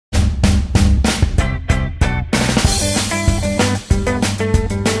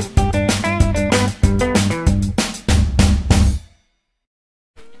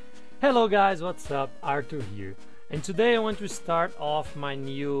Hello guys, what's up? Arthur here, and today I want to start off my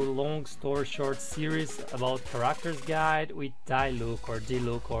new long story short series about characters guide with Diluc or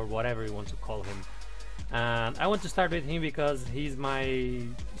Diluc or whatever you want to call him. And I want to start with him because he's my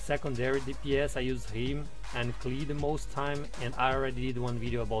secondary DPS. I use him and Klee the most time, and I already did one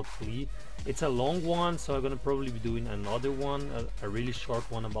video about Klee. It's a long one, so I'm gonna probably be doing another one, a really short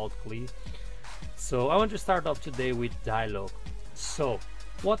one about Klee. So I want to start off today with Diluc. So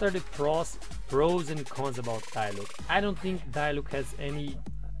what are the pros and cons about Diluc? I don't think Diluc has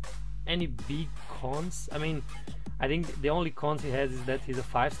any big cons. I mean, I think the only cons he has is that he's a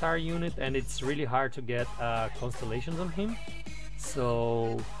 5-star unit and it's really hard to get constellations on him.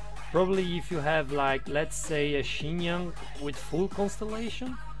 So probably if you have, like, let's say a Xinyan with full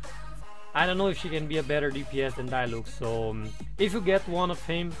constellation, I don't know if she can be a better DPS than Diluc. So if you get one of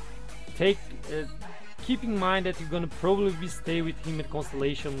him, keep in mind that you're gonna probably stay with him at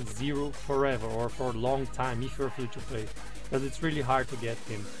Constellation 0 forever or for a long time if you're free to play, because it's really hard to get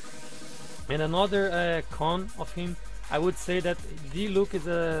him. And another con of him, I would say that Diluc is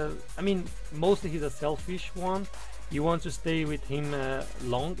mostly he's a selfish one. You want to stay with him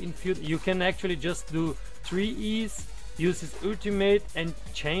long in field. You can actually just do 3 E's, use his ultimate and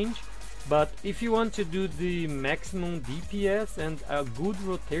change. But if you want to do the maximum DPS and a good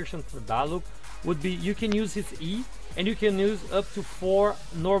rotation for Diluc, would be you can use his E and you can use up to 4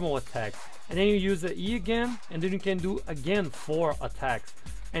 normal attacks, and then you use the E again, and then you can do again 4 attacks,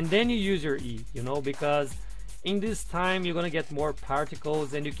 and then you use your E, you know, because in this time you're gonna get more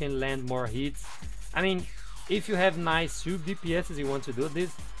particles and you can land more hits. I mean, if you have nice sub DPSs, you want to do this,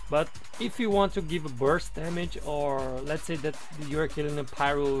 but if you want to give a burst damage, or let's say that you're killing a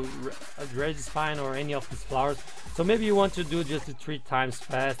Pyro Regisvine or any of these flowers, so maybe you want to do just 3 times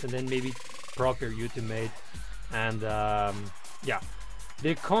fast and then maybe proc your ultimate. And yeah,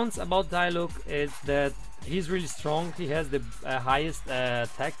 the cons about Diluc is that he's really strong. He has the highest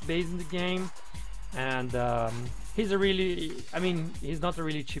attack base in the game, and he's a really, I mean, he's not a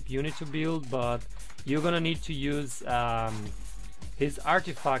really cheap unit to build, but you're gonna need to use his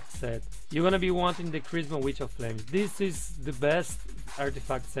artifact set. You're gonna be wanting the Charisma Witch of Flames. This is the best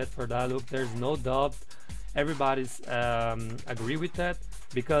artifact set for Diluc. There's no doubt. Everybody's agree with that,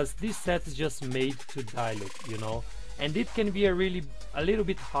 because this set is just made to Diluc, you know, and it can be a little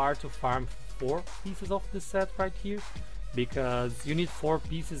bit hard to farm 4 pieces of the set right here, because you need 4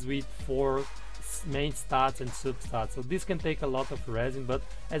 pieces with 4 main stats and sub stats. So this can take a lot of resin, but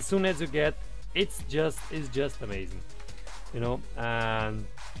as soon as you get, it's just amazing, you know. And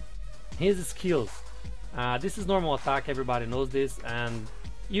his skills, this is normal attack, everybody knows this, and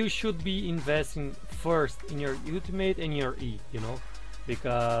you should be investing first in your ultimate and your E, you know,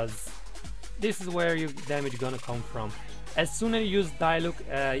 because this is where your damage gonna come from. As soon as you use Diluc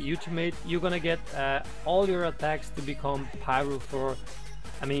ultimate, you're gonna get all your attacks to become pyro for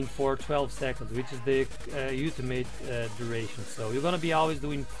 12 seconds, which is the ultimate duration. So you're gonna be always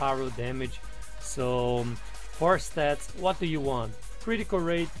doing pyro damage. So for stats, what do you want? Critical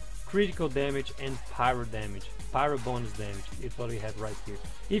rate, critical damage, and pyro damage. Pyro bonus damage is what we have right here.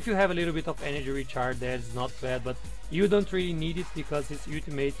 If you have a little bit of energy recharge, that's not bad, but you don't really need it because his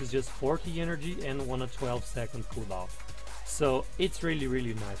ultimate is just 40 energy and on a 12-second cooldown. So it's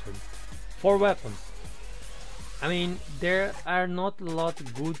really nice for me. For weapons, I mean, there are not a lot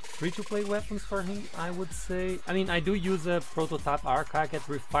of good free-to-play weapons for him, I would say. I mean, I do use a prototype archive at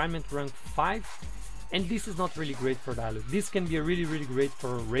Refinement rank 5, and this is not really great for Diluc. This can be really great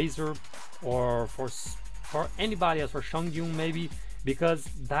for Razor or for anybody else, for Shongyun maybe, because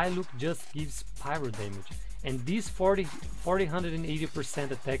Diluc just gives pyro damage, and this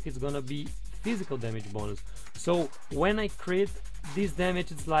 180% attack is gonna be physical damage bonus. So when I crit, this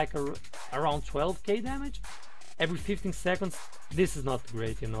damage is like around 12k damage every 15 seconds. This is not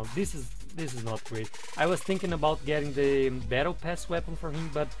great, you know. This is not great. I was thinking about getting the battle pass weapon for him,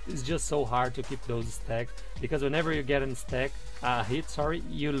 but it's just so hard to keep those stacks, because whenever you get a hit,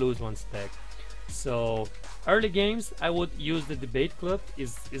 you lose 1 stack. So early games, I would use the debate club.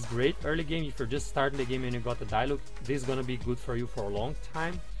 is great early game. If you're just starting the game and you got a Diluc, this is gonna be good for you for a long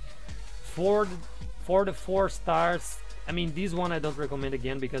time. For the 4 stars, I mean, this one I don't recommend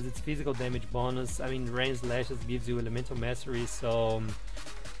again because it's physical damage bonus. I mean, range lashes gives you elemental mastery, so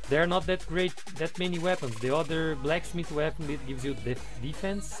they're not that great, that many weapons. The other blacksmith weapon, it gives you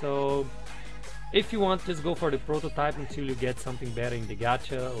defense. So if you want, just go for the prototype until you get something better in the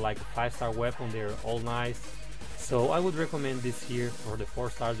gacha, like a 5-star weapon. They're all nice. So I would recommend this here for the 4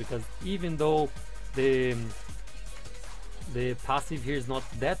 stars, because even though the passive here is not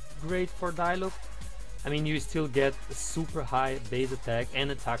that great for Diluc, I mean, you still get a super high base attack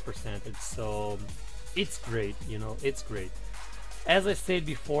and attack percentage, so it's great, you know, it's great. As I said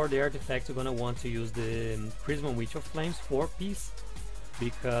before, the artifacts are gonna want to use the Prism Witch of Flames 4-piece,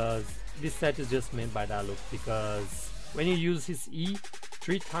 because this set is just meant by Diluc, because when you use his E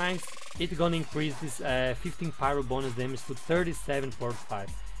 3 times, it's gonna increase this 15 pyro bonus damage to 37.5.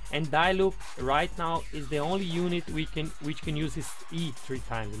 And Diluc right now is the only unit which can use his E 3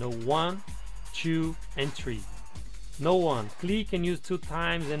 times, you know, 1, 2 and 3. No one. Klee can use 2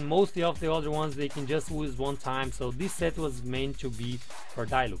 times, and mostly of the other ones they can just use 1 time, so this set was meant to be for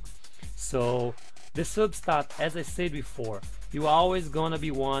Diluc. So the substat, as I said before, you always gonna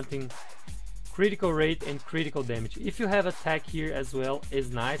be wanting critical rate and critical damage. If you have attack here as well,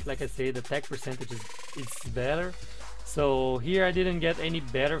 is nice. Like I said, the attack percentage is better. So here I didn't get any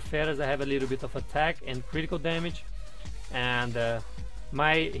better feathers. I have a little bit of attack and critical damage, and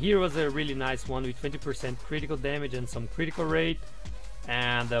here was a really nice one with 20% critical damage and some critical rate.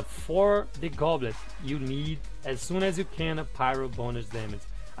 And for the goblet, you need, as soon as you can, a pyro bonus damage.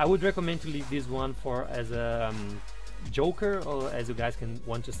 I would recommend to leave this one for as a joker, or as you guys can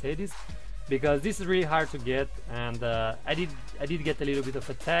want to say this, because this is really hard to get. And I did get a little bit of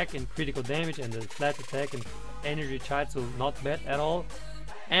attack and critical damage and the flat attack and energy charge, so not bad at all.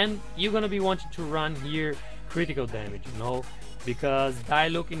 And you're gonna be wanting to run here critical damage, you know, because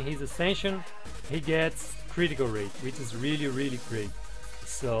Diluc in his Ascension, he gets critical rate, which is really great.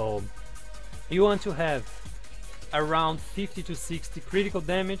 So you want to have around 50 to 60 critical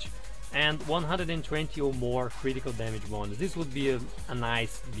damage and 120 or more critical damage bonus. This would be a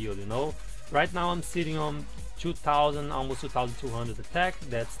nice build, you know. Right now I'm sitting on 2000, almost 2200 attack.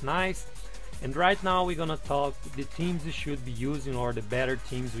 That's nice. And right now we're gonna talk the teams you should be using, or the better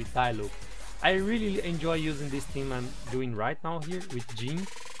teams with Diluc. I really enjoy using this team I'm doing right now here with Jean,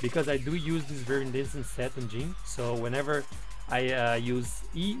 because I do use this very instant set on Jean. So whenever I use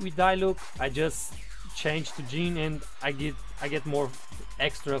E with Diluc, I just change to Jean and I get more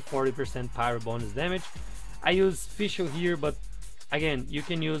extra 40% pyro bonus damage. I use Fischl here, but again, you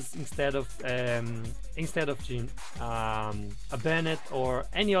can use instead of Jean a Bennett or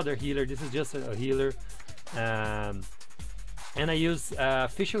any other healer. This is just a healer. And I use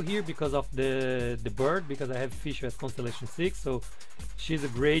Fischl here because of the bird, because I have Fischl at Constellation 6, so she's a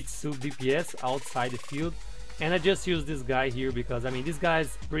great sub DPS outside the field. And I just use this guy here because, I mean, this guy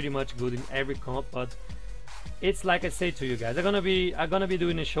is pretty much good in every comp, but it's like I say to you guys, I'm gonna be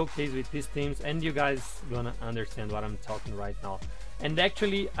doing a showcase with these teams, and you guys gonna understand what I'm talking right now. And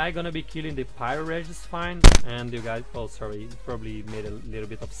actually I'm gonna be killing the Pyro Regisvine, and you guys, oh sorry, it probably made a little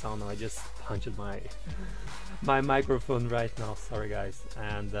bit of sound now. I just punched my microphone right now, sorry guys.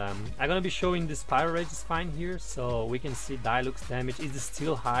 And I'm gonna be showing this Pyro Regisvine here, so we can see Diluc's damage is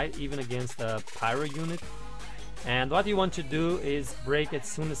still high even against a Pyro unit. And what you want to do is break as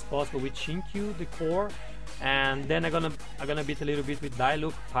soon as possible with Shinkyu, the core, and then I'm gonna beat a little bit with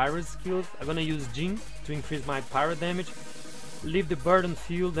Diluc Pyro skills. I'm gonna use Jin to increase my Pyro damage, leave the bird on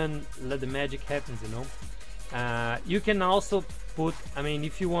field and let the magic happen, you know. You can also put, I mean,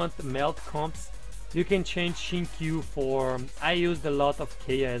 if you want melt comps, you can change Shinkyu for, I used a lot of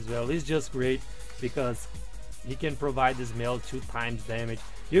Kea as well. It's just great because he can provide this melt 2 times damage.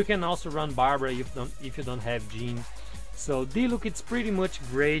 You can also run Barbara if you don't have Jean. So Diluc, it's pretty much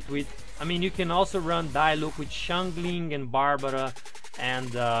great with, I mean, you can also run Diluc with Xiangling and Barbara,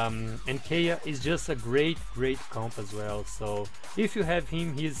 and Kea is just a great comp as well. So if you have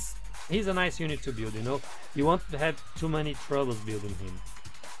him, he's a nice unit to build, you know. You won't have too many troubles building him.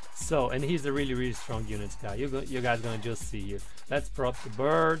 So, and he's a really strong units guy. You guys gonna just see here. Let's prop the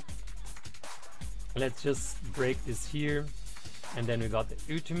bird. Let's just break this here, and then we got the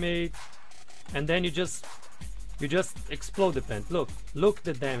ultimate, and then you just explode the plant. Look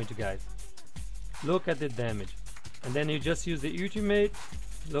the damage, guys. Look at the damage. And then you just use the ultimate.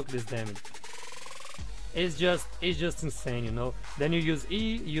 Look this damage. It's just insane, you know. Then you use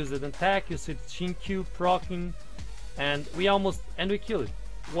E, use an attack, you see Shinkyu proccing, and we kill it.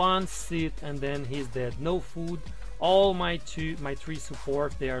 One sit, and then he's dead. No food. All my 3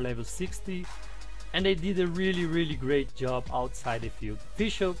 support, they are level 60. And they did a really great job outside the field.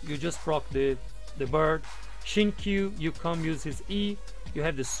 Fischl, you just proc the bird. Shinkyu, you come use his E. You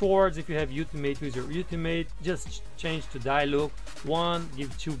have the swords. If you have ultimate, use your ultimate. Just change to Diluc. 1,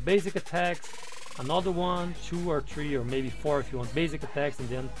 give 2 basic attacks. Another 1, 2 or 3 or maybe 4 if you want basic attacks, and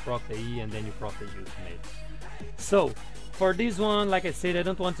then proc the E, and then you proc the ultimate. So for this one, like I said, I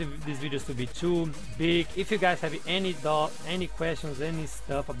don't want these videos to be too big. If you guys have any questions, any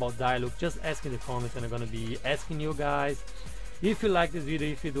stuff about Diluc, just ask in the comments, and I'm gonna be asking you guys. If you like this video,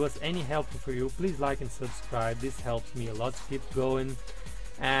 if it was any helpful for you, please like and subscribe. This helps me a lot to keep going.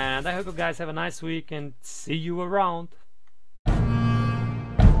 And I hope you guys have a nice week and see you around.